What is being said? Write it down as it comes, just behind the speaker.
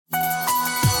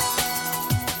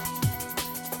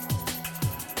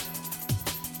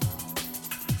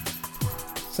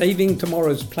Saving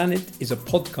Tomorrow's Planet is a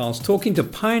podcast talking to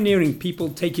pioneering people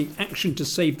taking action to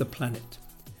save the planet.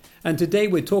 And today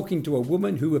we're talking to a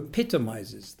woman who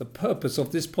epitomizes the purpose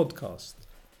of this podcast.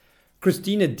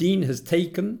 Christina Dean has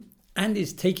taken and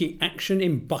is taking action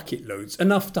in bucket loads,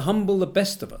 enough to humble the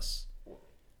best of us.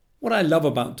 What I love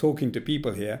about talking to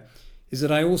people here is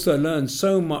that I also learn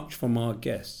so much from our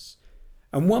guests.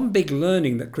 And one big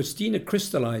learning that Christina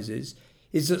crystallizes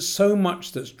is that so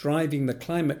much that's driving the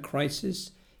climate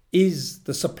crisis is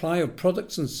the supply of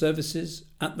products and services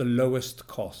at the lowest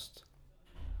cost.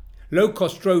 Low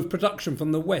cost drove production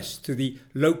from the West to the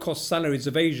low cost salaries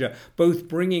of Asia, both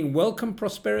bringing welcome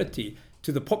prosperity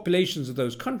to the populations of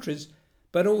those countries,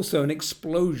 but also an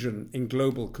explosion in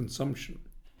global consumption.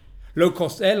 Low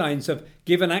cost airlines have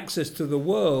given access to the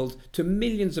world to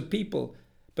millions of people,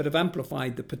 but have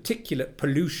amplified the particulate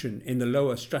pollution in the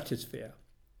lower stratosphere.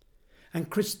 And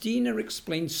Christina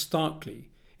explains starkly,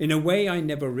 in a way I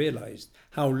never realized,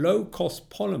 how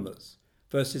low-cost polymers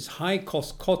versus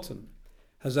high-cost cotton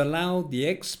has allowed the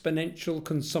exponential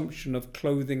consumption of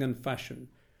clothing and fashion,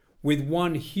 with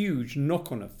one huge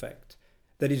knock-on effect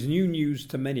that is new news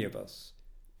to many of us.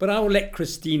 But I will let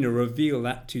Christina reveal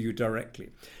that to you directly.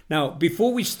 Now,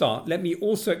 before we start, let me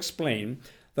also explain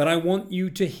that I want you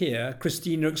to hear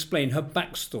Christina explain her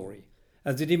backstory,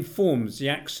 as it informs the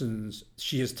actions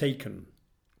she has taken.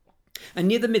 And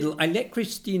near the middle, I let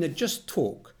Christina just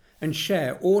talk and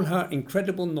share all her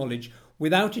incredible knowledge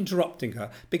without interrupting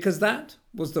her, because that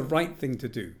was the right thing to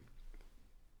do.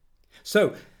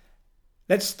 So,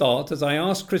 let's start as I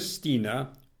ask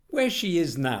Christina where she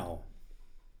is now.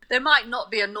 There might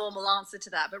not be a normal answer to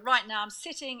that, but right now I'm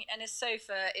sitting in a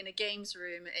sofa in a games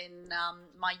room in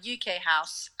my UK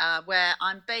house, where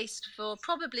I'm based for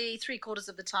probably 3/4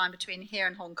 of the time between here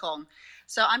and Hong Kong.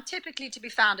 So I'm typically to be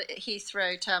found at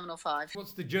Heathrow Terminal 5.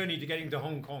 What's the journey to getting to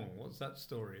Hong Kong? What's that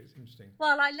story? It's interesting.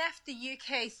 Well, I left the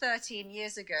UK 13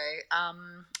 years ago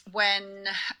when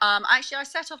actually I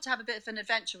set off to have a bit of an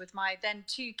adventure with my then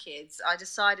 2 kids. I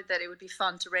decided that it would be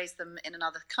fun to raise them in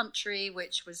another country,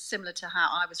 which was similar to how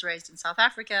I was raised in South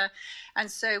Africa.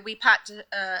 And so we packed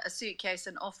a suitcase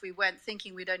and off we went,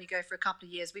 thinking we'd only go for a couple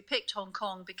of years. We picked Hong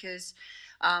Kong because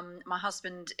my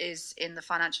husband is in the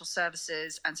financial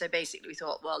services, and so basically we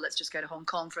thought, well, let's just go to Hong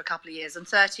Kong for a couple of years. And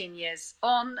 13 years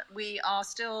on, we are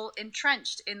still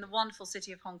entrenched in the wonderful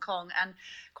city of Hong Kong. And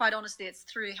quite honestly, it's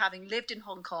through having lived in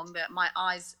Hong Kong that my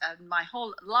eyes and my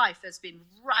whole life has been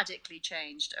radically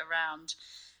changed around,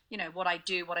 you know, what I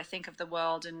do, what I think of the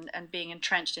world, and being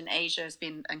entrenched in Asia has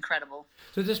been incredible.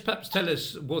 So just perhaps tell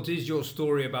us, what is your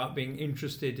story about being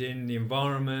interested in the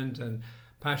environment and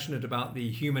passionate about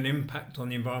the human impact on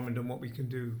the environment and what we can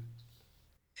do?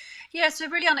 Yeah, so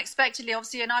really unexpectedly,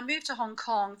 obviously, and I moved to Hong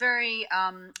Kong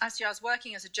actually I was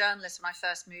working as a journalist when I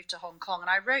first moved to Hong Kong, and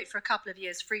I wrote for a couple of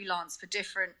years freelance for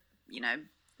different,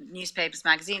 newspapers,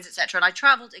 magazines, etc. And I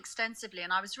traveled extensively,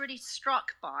 and I was really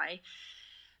struck by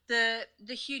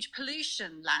the huge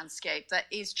pollution landscape that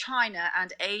is China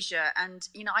and Asia. And,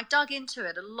 I dug into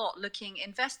it a lot, looking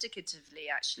investigatively,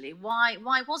 actually. Why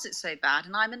was it so bad?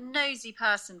 And I'm a nosy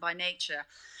person by nature.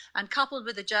 And coupled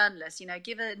with a journalist,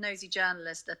 give a nosy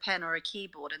journalist a pen or a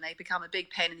keyboard and they become a big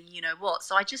pain in the you-know-what.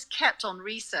 So I just kept on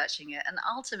researching it. And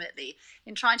ultimately,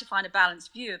 in trying to find a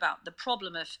balanced view about the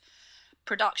problem of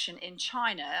production in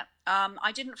China,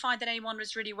 I didn't find that anyone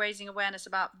was really raising awareness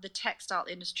about the textile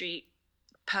industry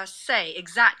per se,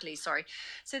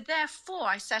 So therefore,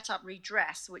 I set up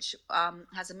Redress, which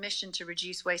has a mission to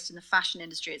reduce waste in the fashion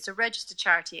industry. It's a registered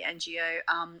charity NGO,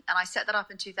 and I set that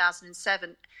up in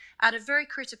 2007 at a very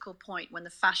critical point when the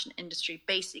fashion industry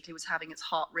basically was having its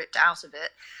heart ripped out of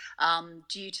it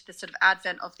due to the sort of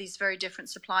advent of these very different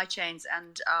supply chains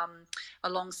and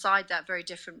alongside that, very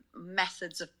different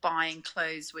methods of buying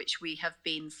clothes, which we have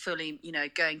been fully,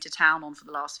 going to town on for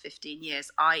the last 15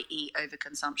 years, i.e.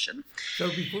 overconsumption. So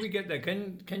before we get there,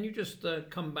 can you just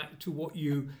come back to what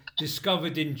you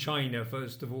discovered in China,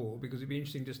 first of all? Because it'd be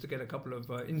interesting just to get a couple of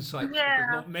insights, because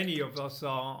not many of us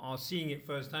are seeing it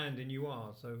firsthand, and you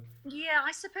are. So yeah,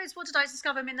 I suppose, what did I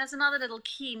discover? I mean, there's another little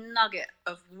key nugget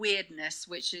of weirdness,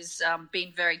 which has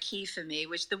been very key for me,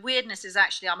 which the weirdness is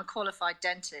actually, I'm a qualified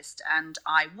dentist, and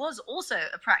I was also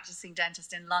a practicing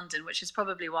dentist in London, which is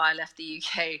probably why I left the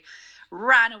UK,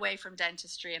 ran away from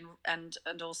dentistry and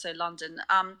also London.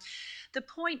 The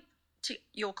point to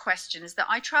your question is that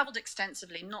I traveled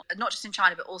extensively, not just in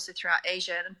China, but also throughout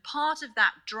Asia. And part of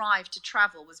that drive to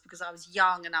travel was because I was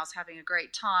young and I was having a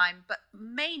great time. But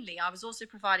mainly, I was also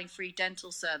providing free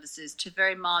dental services to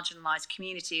very marginalized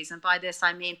communities. And by this,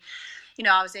 I mean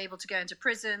I was able to go into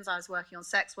prisons. I was working on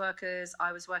sex workers.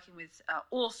 I was working with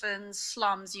orphans,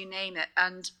 slums, you name it.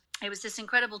 And it was this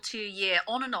incredible 2-year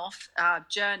on and off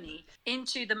journey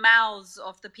into the mouths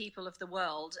of the people of the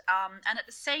world. And at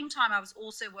the same time, I was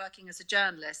also working as a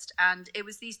journalist. And it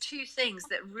was these two things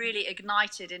that really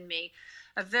ignited in me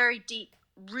a very deep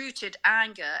rooted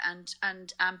anger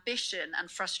and ambition and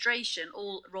frustration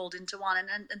all rolled into one.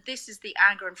 And this is the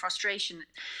anger and frustration.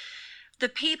 The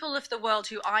people of the world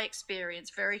who I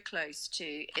experienced very close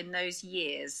to in those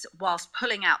years, whilst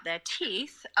pulling out their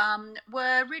teeth,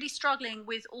 were really struggling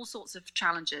with all sorts of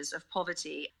challenges of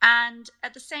poverty. And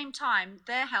at the same time,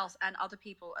 their health and other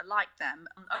people like them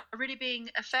are really being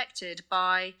affected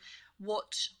by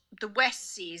what the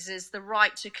West sees as the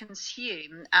right to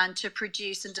consume and to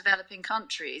produce in developing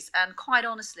countries. And quite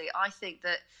honestly, I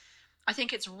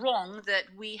think it's wrong that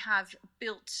we have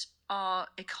built our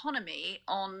economy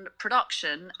on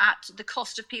production at the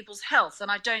cost of people's health.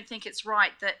 And I don't think it's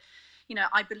right that,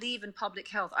 I believe in public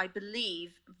health. I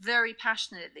believe very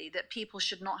passionately that people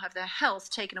should not have their health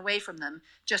taken away from them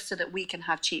just so that we can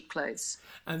have cheap clothes.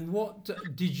 And what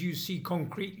did you see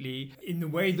concretely in the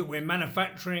way that we're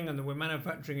manufacturing and that we're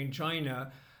manufacturing in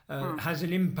China has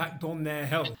an impact on their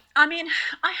health? I mean,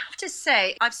 I have to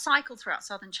say, I've cycled throughout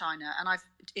southern China, and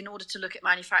in order to look at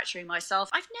manufacturing myself,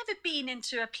 I've never been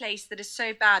into a place that is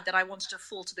so bad that I wanted to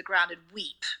fall to the ground and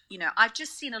weep. I've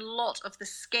just seen a lot of the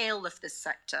scale of this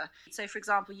sector. So, for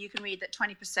example, you can read that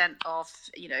 20% of,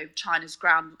 China's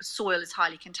ground soil is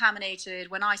highly contaminated.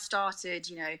 When I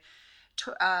started,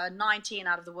 19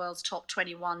 out of the world's top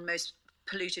 21 most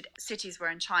polluted cities were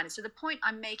in China. So the point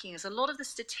I'm making is a lot of the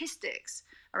statistics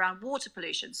around water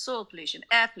pollution, soil pollution,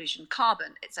 air pollution,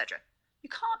 carbon, etc. You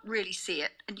can't really see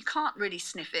it and you can't really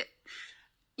sniff it.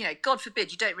 God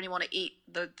forbid you don't really want to eat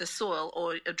the soil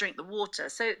or drink the water.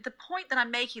 So the point that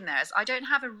I'm making there is I don't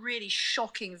have a really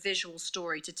shocking visual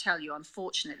story to tell you,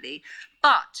 unfortunately,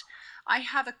 but I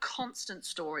have a constant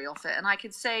story of it. And I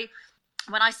could say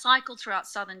when I cycled throughout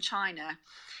southern China,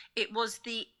 it was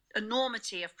the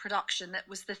enormity of production that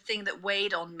was the thing that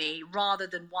weighed on me rather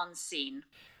than one scene.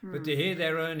 But to hear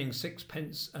they're earning 6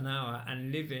 pence an hour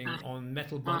and living on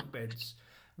metal bunk beds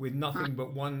with nothing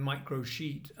but one micro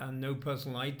sheet and no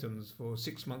personal items for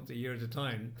 6 months, a year at a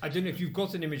time. I don't know if you've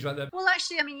got an image like that. Well,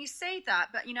 actually, you say that,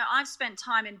 but, I've spent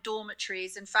time in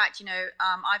dormitories. In fact,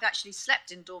 I've actually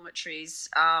slept in dormitories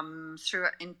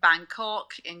in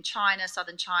Bangkok, in China,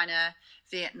 southern China,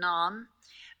 Vietnam.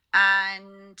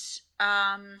 And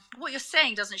what you're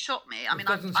saying doesn't shock me. It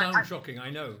doesn't sound shocking, I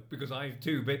know, because I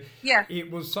too. But yeah, it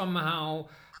was somehow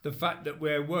the fact that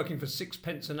we're working for 6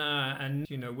 pence an hour and,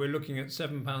 we're looking at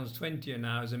 £7.20 an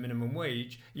hour as a minimum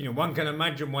wage. One can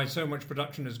imagine why so much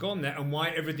production has gone there and why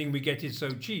everything we get is so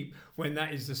cheap when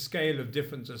that is the scale of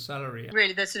difference of salary.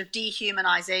 Really, the sort of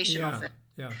dehumanization of it.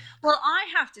 Yeah. Well, I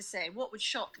have to say, what would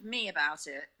shock me about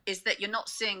it is that you're not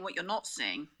seeing what you're not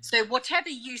seeing. So whatever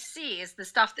you see is the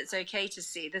stuff that's okay to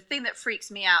see. The thing that freaks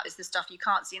me out is the stuff you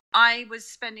can't see. I was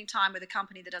spending time with a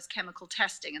company that does chemical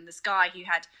testing, and this guy who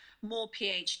had more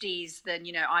PhDs than,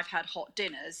 I've had hot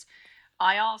dinners.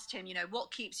 I asked him,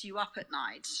 what keeps you up at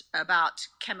night about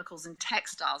chemicals and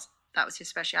textiles? That was his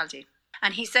specialty.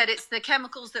 And he said, it's the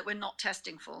chemicals that we're not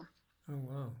testing for. Oh,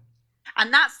 wow.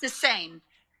 And that's the same.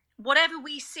 Whatever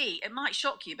we see, it might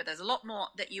shock you, but there's a lot more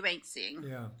that you ain't seeing.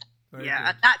 Yeah.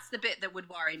 And that's the bit that would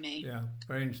worry me. Yeah,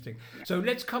 very interesting. So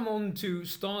let's come on to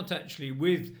start actually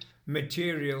with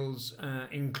materials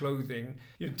in clothing.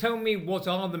 Tell me, what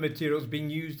are the materials being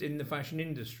used in the fashion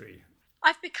industry?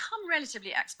 I've become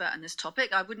relatively expert in this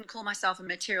topic. I wouldn't call myself a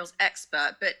materials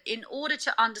expert, but in order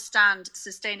to understand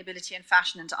sustainability in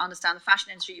fashion and to understand the fashion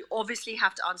industry, you obviously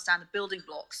have to understand the building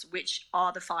blocks, which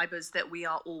are the fibers that we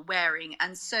are all wearing.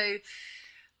 And so,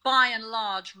 by and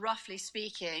large, roughly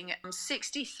speaking,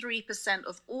 63%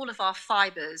 of all of our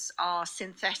fibers are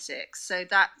synthetic. So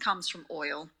that comes from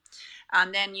oil.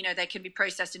 And then, they can be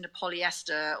processed into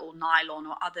polyester or nylon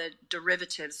or other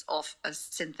derivatives of a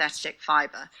synthetic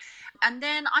fiber. And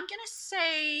then I'm going to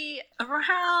say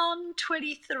around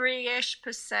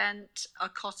 23-ish% are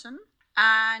cotton.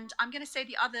 And I'm going to say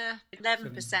the other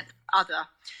 11% other.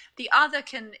 The other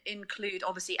can include,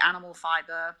 obviously, animal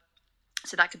fiber.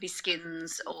 So that could be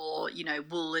skins or,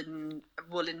 woolen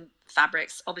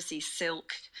fabrics, obviously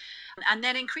silk. And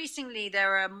then increasingly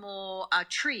there are more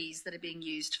trees that are being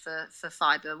used for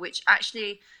fiber, which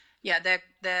actually,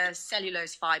 they're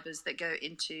cellulose fibers that go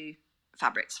into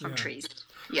fabrics from trees.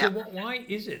 Yeah. So why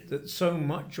is it that so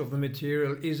much of the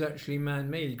material is actually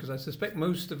man-made? Because I suspect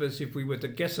most of us, if we were to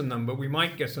guess a number, we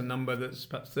might guess a number that's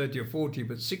perhaps 30 or 40,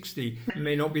 but 60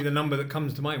 may not be the number that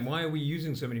comes to mind. Why are we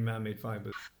using so many man-made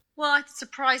fibers? Well, it's a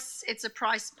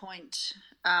price point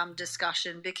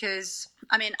discussion, because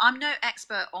I mean, I'm no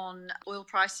expert on oil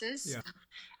prices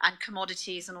and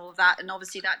commodities and all of that, and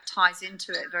obviously that ties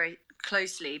into it very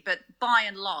closely. But by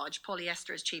and large,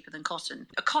 polyester is cheaper than cotton.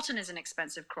 Cotton is an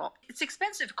expensive crop. It's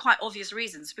expensive for quite obvious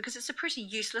reasons, because it's a pretty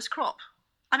useless crop.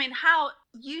 I mean, how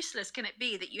useless can it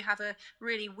be that you have a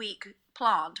really weak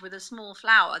plant with a small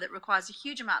flower that requires a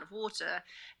huge amount of water?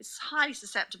 It's highly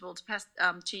susceptible to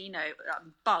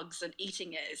bugs and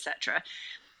eating it, etc.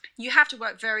 You have to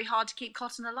work very hard to keep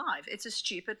cotton alive. It's a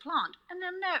stupid plant, and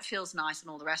then it feels nice and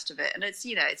all the rest of it. And it's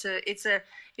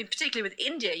particularly with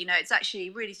India, it's actually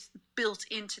really built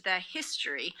into their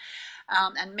history,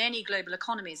 and many global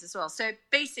economies as well. So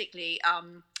basically,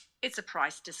 it's a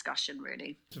price discussion,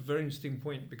 really. It's a very interesting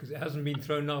point, because it hasn't been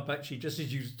thrown up actually just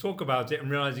as you talk about it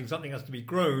and realizing something has to be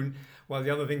grown while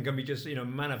the other thing can be just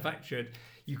manufactured.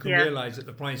 You can realize that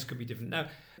the price could be different. Now,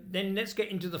 then let's get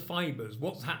into the fibers.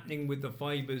 What's happening with the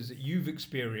fibers that you've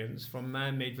experienced from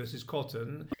man-made versus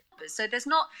cotton? So there's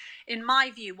not, in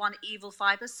my view, one evil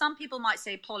fiber. Some people might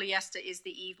say polyester is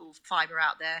the evil fiber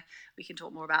out there. We can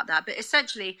talk more about that. But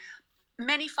essentially,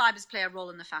 many fibers play a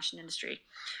role in the fashion industry.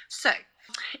 So,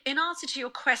 in answer to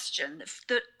your question,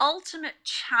 the ultimate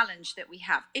challenge that we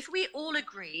have, if we all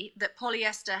agree that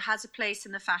polyester has a place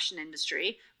in the fashion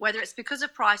industry, whether it's because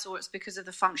of price or it's because of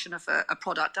the function of a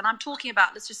product, and I'm talking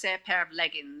about, let's just say, a pair of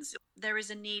leggings, there is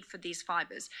a need for these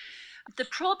fibers. The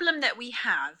problem that we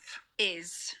have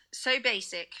is so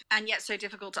basic and yet so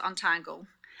difficult to untangle,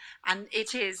 and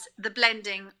it is the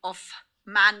blending of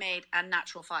man-made and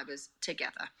natural fibers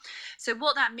together. So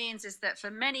what that means is that for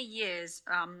many years,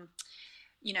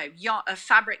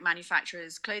 fabric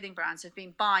manufacturers, clothing brands have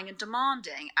been buying and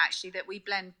demanding actually that we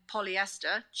blend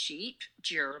polyester, cheap,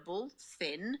 durable,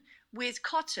 thin, with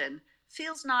cotton.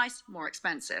 Feels nice, more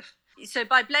expensive. So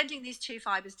by blending these two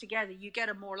fibers together, you get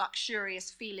a more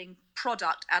luxurious feeling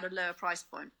product at a lower price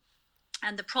point.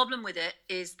 And the problem with it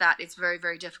is that it's very,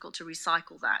 very difficult to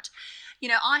recycle that.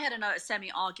 I had a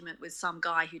semi-argument with some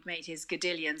guy who'd made his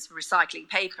gadillions recycling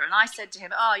paper. And I said to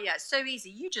him, oh, yeah, it's so easy.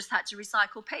 You just had to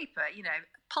recycle paper.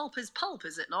 Pulp is pulp,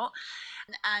 is it not?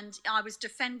 And I was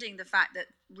defending the fact that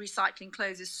recycling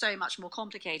clothes is so much more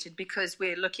complicated because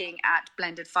we're looking at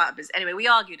blended fibers. Anyway, we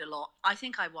argued a lot. I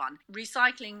think I won.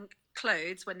 Recycling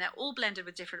clothes, when they're all blended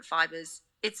with different fibers,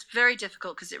 it's very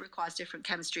difficult because it requires different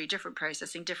chemistry, different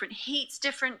processing, different heats,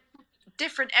 different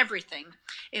everything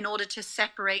in order to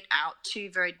separate out two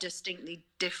very distinctly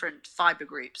different fiber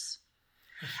groups.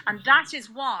 And that is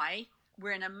why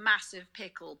we're in a massive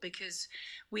pickle, because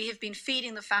we have been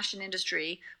feeding the fashion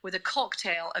industry with a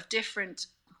cocktail of different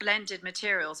blended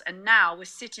materials, and now we're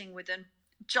sitting with a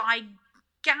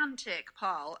gigantic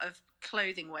pile of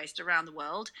clothing waste around the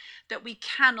world that we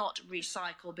cannot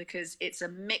recycle because it's a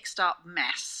mixed up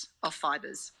mess of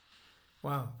fibers.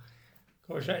 Wow.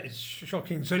 Gosh, that is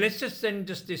shocking. So let's just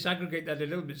disaggregate that a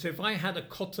little bit. So if I had a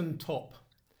cotton top,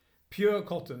 pure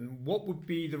cotton, what would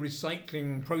be the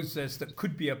recycling process that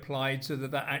could be applied so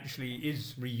that actually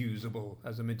is reusable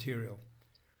as a material?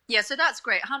 Yeah, so that's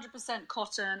great. 100%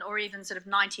 cotton, or even sort of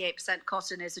 98%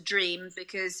 cotton, is a dream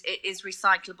because it is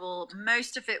recyclable.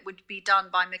 Most of it would be done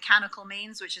by mechanical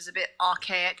means, which is a bit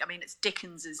archaic. I mean, it's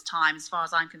Dickens's time as far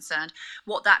as I'm concerned.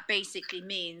 What that basically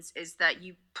means is that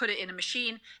you put it in a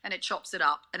machine and it chops it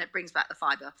up and it brings back the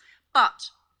fiber. But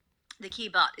the key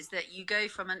but is that you go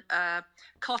from a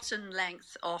cotton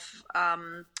length of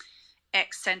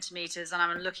X centimeters, and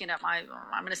I'm looking at I'm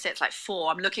going to say it's like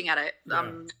 4. I'm looking at it,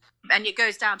 and it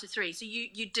goes down to 3. So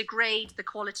you degrade the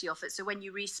quality of it. So when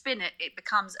you respin it, it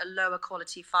becomes a lower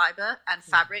quality fiber and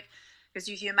fabric, because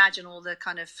if you imagine all the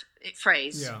kind of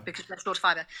frays, because they're short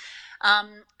fiber.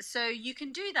 So you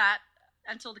can do that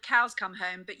until the cows come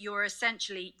home, but you're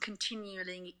essentially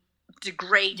continually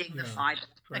degrading the fiber.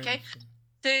 Okay.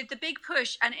 So the big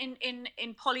push, and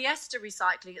in polyester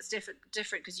recycling, it's different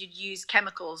because you'd use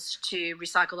chemicals to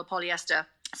recycle the polyester.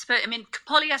 So, I mean,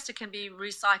 polyester can be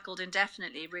recycled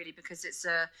indefinitely, really, because it's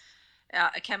a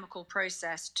chemical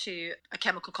process to a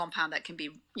chemical compound that can be,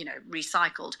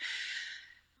 recycled.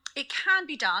 It can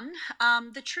be done.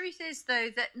 The truth is, though,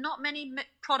 that not many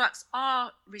products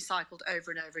are recycled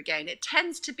over and over again. It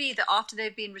tends to be that after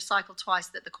they've been recycled twice,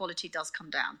 that the quality does come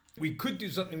down. We could do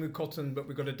something with cotton, but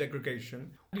we've got a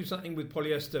degradation. Do something with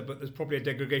polyester, but there's probably a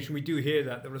degradation. We do hear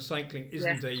that the recycling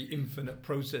isn't a infinite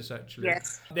process, actually.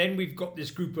 Yes. Then we've got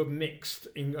this group of mixed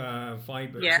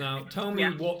fibers. Yeah. Now, tell me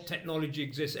what technology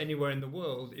exists anywhere in the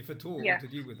world, if at all, to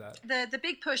deal with that. The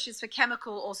big push is for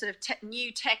chemical or sort of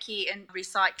new techie and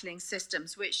recycling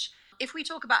systems, which, if we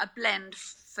talk about a blend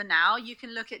for now, you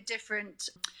can look at different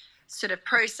sort of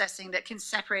processing that can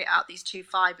separate out these two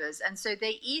fibers. And so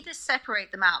they either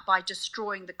separate them out by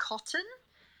destroying the cotton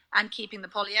and keeping the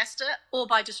polyester, or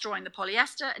by destroying the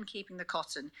polyester and keeping the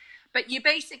cotton. But you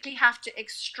basically have to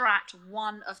extract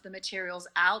one of the materials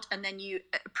out, and then you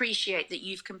appreciate that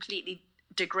you've completely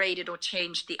degraded or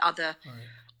changed the other. Right.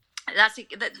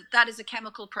 That is a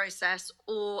chemical process,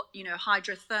 or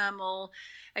hydrothermal.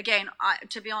 Again,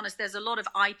 to be honest, there's a lot of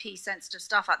IP sensitive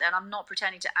stuff out there, and I'm not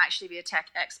pretending to actually be a tech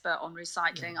expert on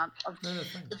recycling.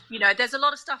 No, there's a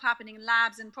lot of stuff happening in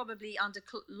labs and probably under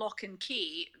lock and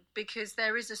key, because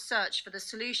there is a search for the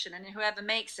solution, and whoever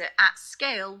makes it at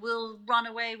scale will run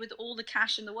away with all the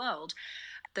cash in the world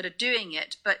that are doing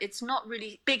it. But it's not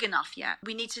really big enough yet.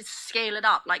 We need to scale it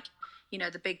up, like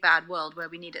the big bad world where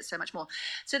we need it so much more.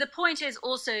 So the point is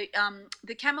also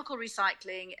the chemical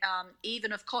recycling,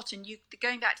 even of cotton,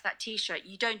 going back to that t-shirt,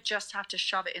 you don't just have to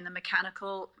shove it in the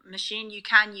mechanical machine. You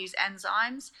can use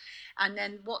enzymes. And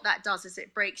then what that does is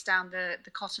it breaks down the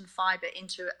cotton fiber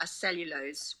into a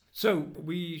cellulose. So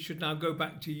we should now go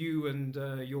back to you and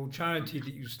your charity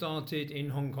that you started in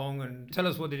Hong Kong, and tell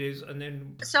us what it is. And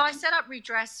then, so I set up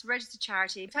Redress, registered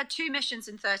charity. We've had 2 missions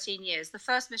in 13 years. The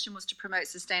first mission was to promote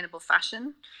sustainable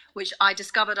fashion, which I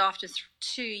discovered after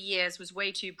 2 years was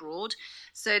way too broad.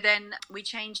 So then we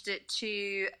changed it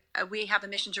to we have a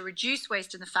mission to reduce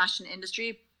waste in the fashion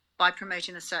industry by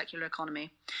promoting the circular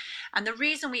economy. And the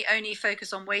reason we only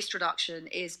focus on waste reduction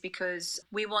is because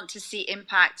we want to see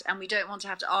impact, and we don't want to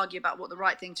have to argue about what the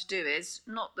right thing to do is.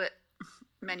 Not that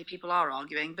many people are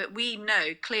arguing, but we know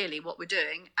clearly what we're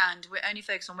doing, and we're only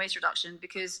focused on waste reduction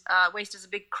because waste is a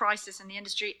big crisis in the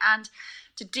industry, and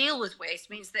to deal with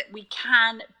waste means that we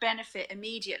can benefit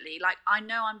immediately. Like, I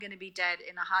know I'm going to be dead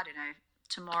in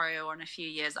tomorrow or in a few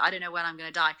years. I don't know when I'm going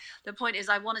to die. The point is,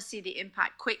 I want to see the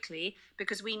impact quickly,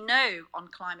 because we know on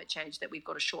climate change that we've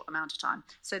got a short amount of time.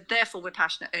 So therefore, we're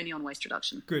passionate only on waste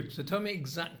reduction. Good. So tell me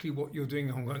exactly what you're doing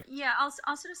in Hong Kong. Yeah, I'll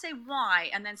sort of say why,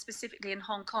 and then specifically in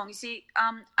Hong Kong. You see,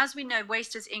 as we know,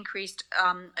 waste has increased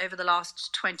over the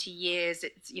last 20 years.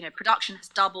 It's, production has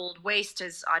doubled. Waste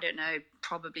has,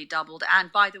 probably doubled.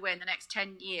 And by the way, in the next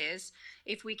 10 years,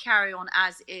 if we carry on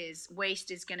as is,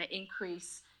 waste is going to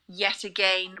increase yet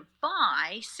again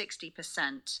by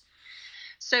 60%.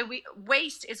 So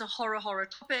waste is a horror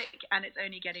topic, and it's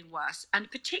only getting worse.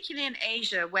 And particularly in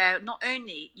Asia, where not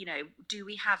only, do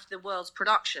we have the world's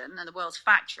production and the world's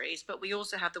factories, but we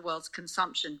also have the world's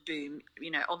consumption boom,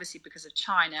 obviously because of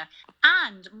China,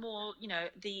 and more,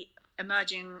 the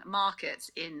emerging markets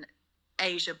in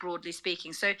Asia, broadly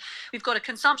speaking. So we've got a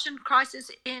consumption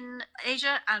crisis in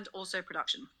Asia and also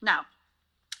production. Now,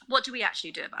 what do we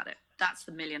actually do about it? That's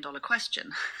the $1 million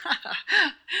question.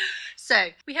 So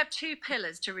we have 2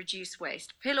 pillars to reduce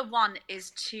waste. Pillar 1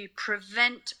 is to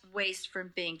prevent waste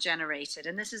from being generated.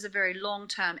 And this is a very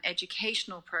long-term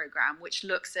educational program which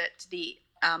looks at the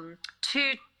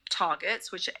 2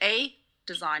 targets, which are A,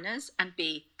 designers, and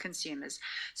B, consumers.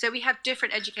 So we have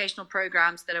different educational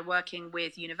programs that are working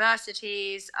with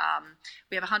universities.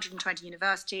 We have 120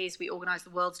 universities. We organize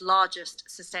the world's largest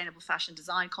sustainable fashion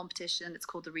design competition. It's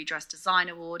called the Redress Design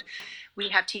Award. We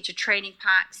have teacher training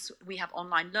packs. We have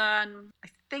online learn. I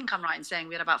think I'm right in saying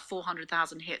we had about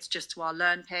 400,000 hits just to our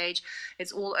learn page.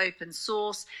 It's all open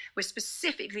source. We're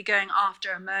specifically going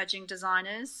after emerging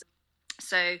designers.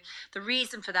 So the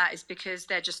reason for that is because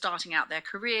they're just starting out their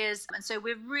careers. And so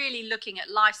we're really looking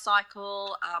at life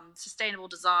cycle, sustainable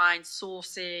design,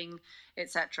 sourcing,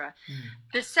 etc.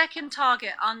 The second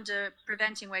target under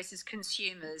preventing waste is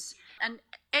consumers. And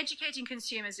educating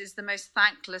consumers is the most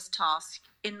thankless task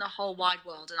in the whole wide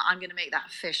world. And I'm going to make that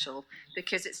official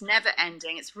because it's never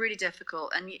ending. It's really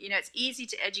difficult. And, it's easy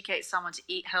to educate someone to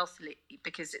eat healthily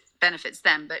because it benefits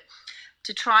them. But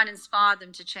to try and inspire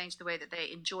them to change the way that they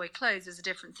enjoy clothes is a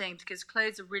different thing, because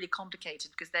clothes are really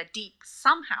complicated because they're deep.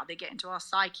 Somehow they get into our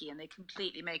psyche and they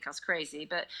completely make us crazy.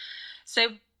 But so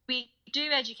we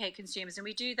do educate consumers, and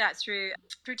we do that through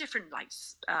different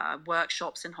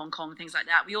workshops in Hong Kong and things like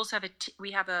that. We also have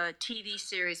a TV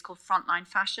series called Frontline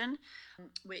Fashion,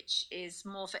 which is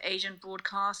more for Asian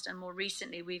broadcast, and more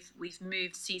recently we've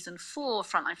moved season 4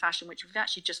 Frontline Fashion, which we've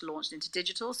actually just launched into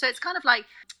digital. So it's kind of like,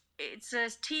 it's a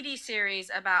TV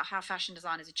series about how fashion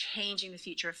designers are changing the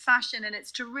future of fashion, and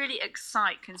it's to really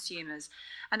excite consumers.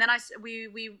 And then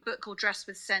we book called Dress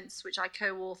with Sense, which I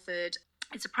co-authored.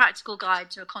 It's a practical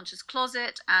guide to a conscious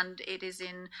closet, and it is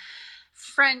in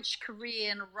French,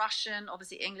 Korean, Russian,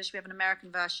 obviously English. We have an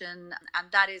American version,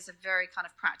 and that is a very kind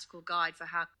of practical guide for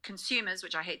how consumers,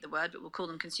 which I hate the word, but we'll call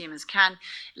them consumers, can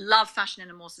love fashion in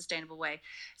a more sustainable way.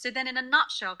 So then in a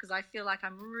nutshell, because I feel like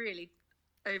I'm really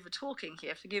over talking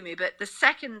here, forgive me, but the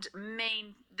second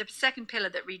pillar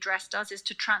that Redress does is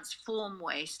to transform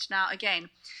waste. Now, again,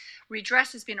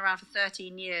 Redress has been around for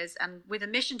 13 years, and with a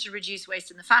mission to reduce waste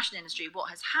in the fashion industry, what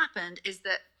has happened is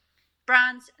that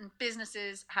brands and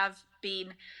businesses have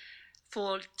been,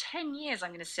 for 10 years, I'm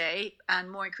going to say, and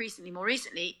more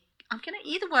recently, I'm going to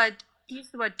use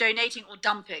the word donating or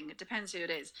dumping, it depends who it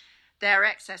is, their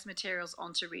excess materials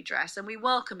onto Redress, and we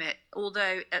welcome it,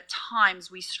 although at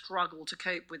times we struggle to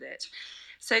cope with it.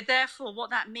 So therefore, what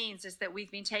that means is that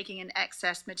we've been taking in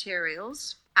excess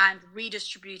materials and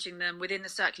redistributing them within the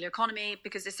circular economy,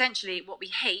 because essentially what we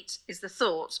hate is the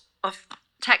thought of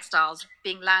textiles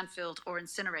being landfilled or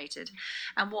incinerated.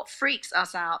 And what freaks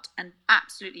us out and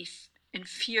absolutely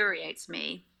infuriates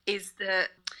me is the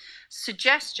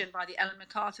suggestion by the Ellen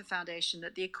MacArthur Foundation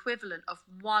that the equivalent of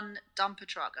one dumper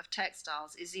truck of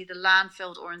textiles is either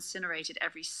landfilled or incinerated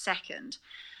every second.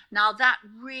 Now, that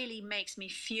really makes me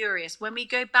furious. When we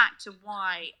go back to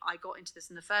why I got into this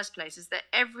in the first place, is that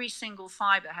every single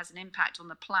fiber has an impact on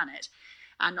the planet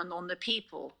and on the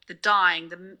people, the dyeing,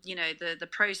 the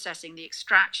processing, the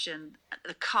extraction,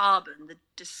 the carbon, the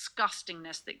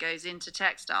disgustingness that goes into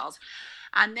textiles.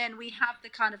 And then we have the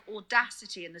kind of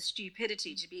audacity and the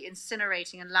stupidity to be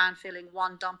incinerating and landfilling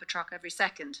one dumper truck every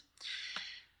second.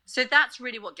 So that's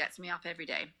really what gets me up every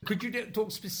day. Could you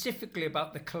talk specifically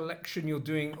about the collection you're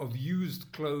doing of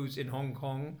used clothes in Hong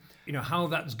Kong, how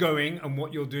that's going and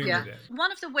what you're doing with it?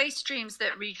 One of the waste streams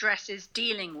that Redress is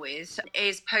dealing with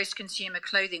is post-consumer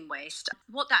clothing waste.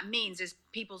 What that means is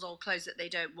people's old clothes that they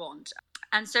don't want.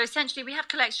 And so essentially we have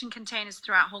collection containers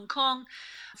throughout Hong Kong.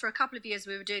 For a couple of years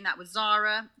we were doing that with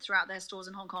Zara throughout their stores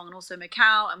in Hong Kong and also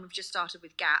Macau, and we've just started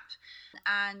with Gap.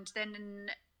 And then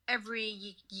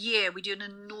every year we do an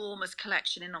enormous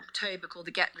collection in October called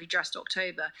the Get Redressed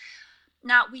October.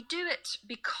 Now, we do it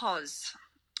because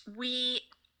we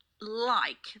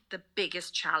like the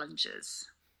biggest challenges.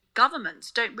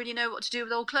 Governments don't really know what to do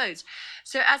with old clothes.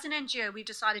 So as an NGO, we've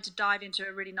decided to dive into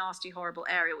a really nasty, horrible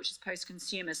area, which is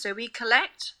post-consumer. So we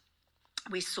collect,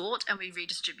 we sort, and we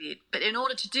redistribute. But in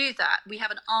order to do that, we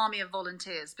have an army of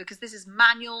volunteers, because this is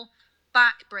manual,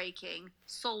 back-breaking,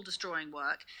 soul-destroying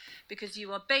work, because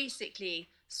you are basically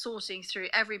sorting through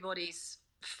everybody's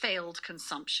failed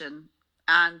consumption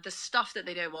and the stuff that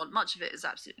they don't want. Much of it is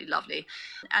absolutely lovely.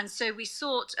 And so we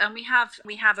sort, and we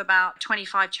have about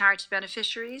 25 charity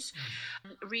beneficiaries.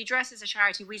 Redress is a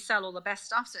charity. We sell all the best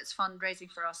stuff, so it's fundraising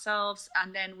for ourselves.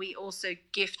 And then we also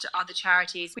gift to other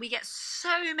charities. We get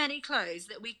so many clothes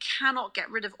that we cannot get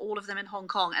rid of all of them in Hong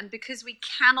Kong. And because we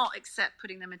cannot accept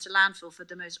putting them into landfill for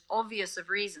the most obvious of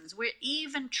reasons, we're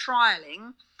even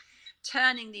trialing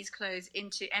turning these clothes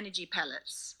into energy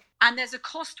pellets. And there's a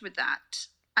cost with that.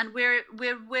 And we're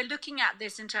looking at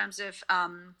this in terms of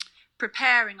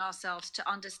preparing ourselves to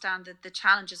understand the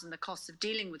challenges and the costs of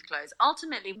dealing with clothes.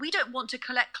 Ultimately, we don't want to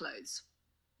collect clothes.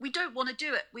 We don't want to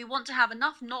do it. We want to have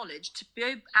enough knowledge to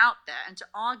go out there and to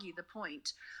argue the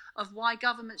point of why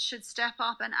governments should step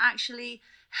up and actually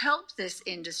help this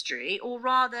industry, or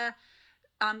rather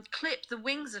clip the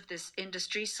wings of this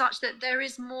industry such that there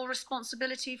is more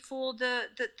responsibility for the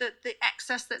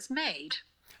excess that's made.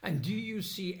 And do you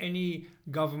see any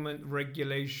government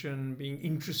regulation being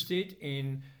interested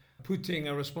in putting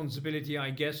a responsibility,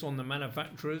 I guess, on the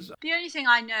manufacturers? The only thing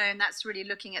I know, and that's really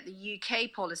looking at the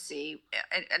UK policy,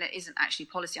 and it isn't actually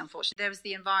policy, unfortunately, there was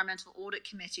the Environmental Audit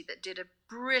Committee that did a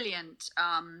brilliant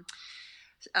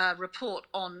report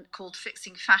called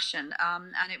Fixing Fashion,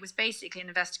 and it was basically an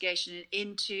investigation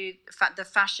into the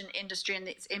fashion industry and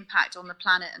its impact on the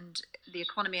planet and the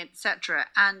economy, etc.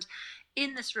 And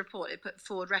in this report, it put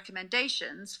forward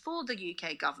recommendations for the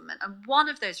UK government. And one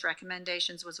of those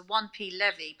recommendations was a 1p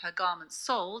levy per garment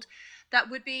sold that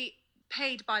would be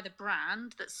paid by the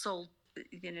brand that sold,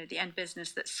 the end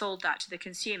business that sold that to the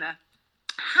consumer.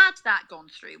 Had that gone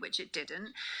through, which it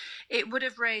didn't, it would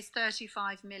have raised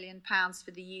 £35 million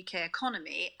for the UK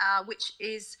economy, which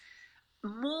is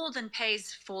more than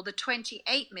pays for the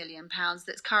 £28 million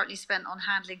that's currently spent on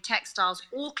handling textiles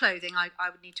or clothing, I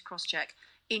would need to cross-check,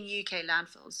 in UK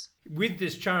landfills. With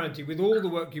this charity, with all the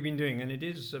work you've been doing, and it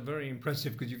is very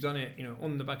impressive because you've done it,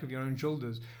 on the back of your own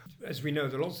shoulders. As we know,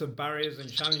 there are lots of barriers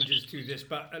and challenges to this,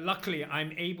 but luckily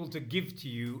I'm able to give to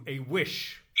you a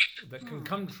wish that can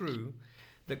come true,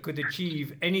 that could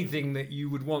achieve anything that you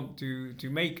would want to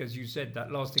make, as you said,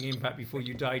 that lasting impact before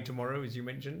you die tomorrow, as you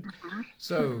mentioned.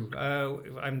 So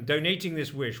I'm donating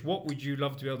this wish. What would you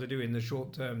love to be able to do in the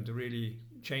short term to really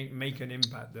make an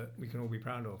impact that we can all be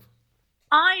proud of?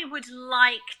 I would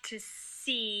like to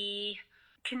see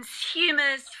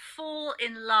consumers fall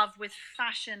in love with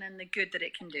fashion and the good that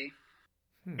it can do.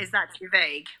 Is that too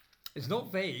vague? It's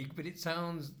not vague, but it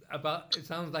sounds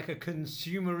like a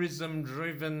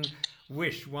consumerism-driven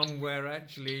wish, one where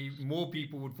actually more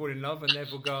people would fall in love and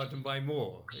therefore go out and buy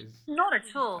more. Not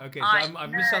at all. Okay, so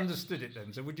I've misunderstood it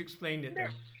then. So would you explain it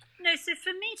then? No, so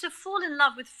for me to fall in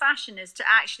love with fashion is to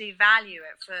actually value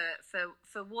it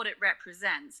for what it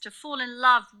represents, to fall in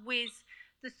love with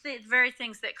the very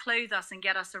things that clothe us and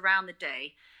get us around the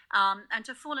day. And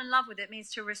to fall in love with it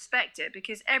means to respect it,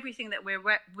 because everything that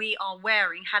we are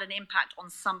wearing had an impact on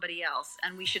somebody else,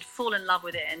 and we should fall in love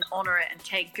with it and honor it and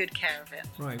take good care of it.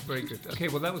 Right, very good. Okay,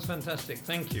 well, that was fantastic.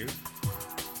 Thank you.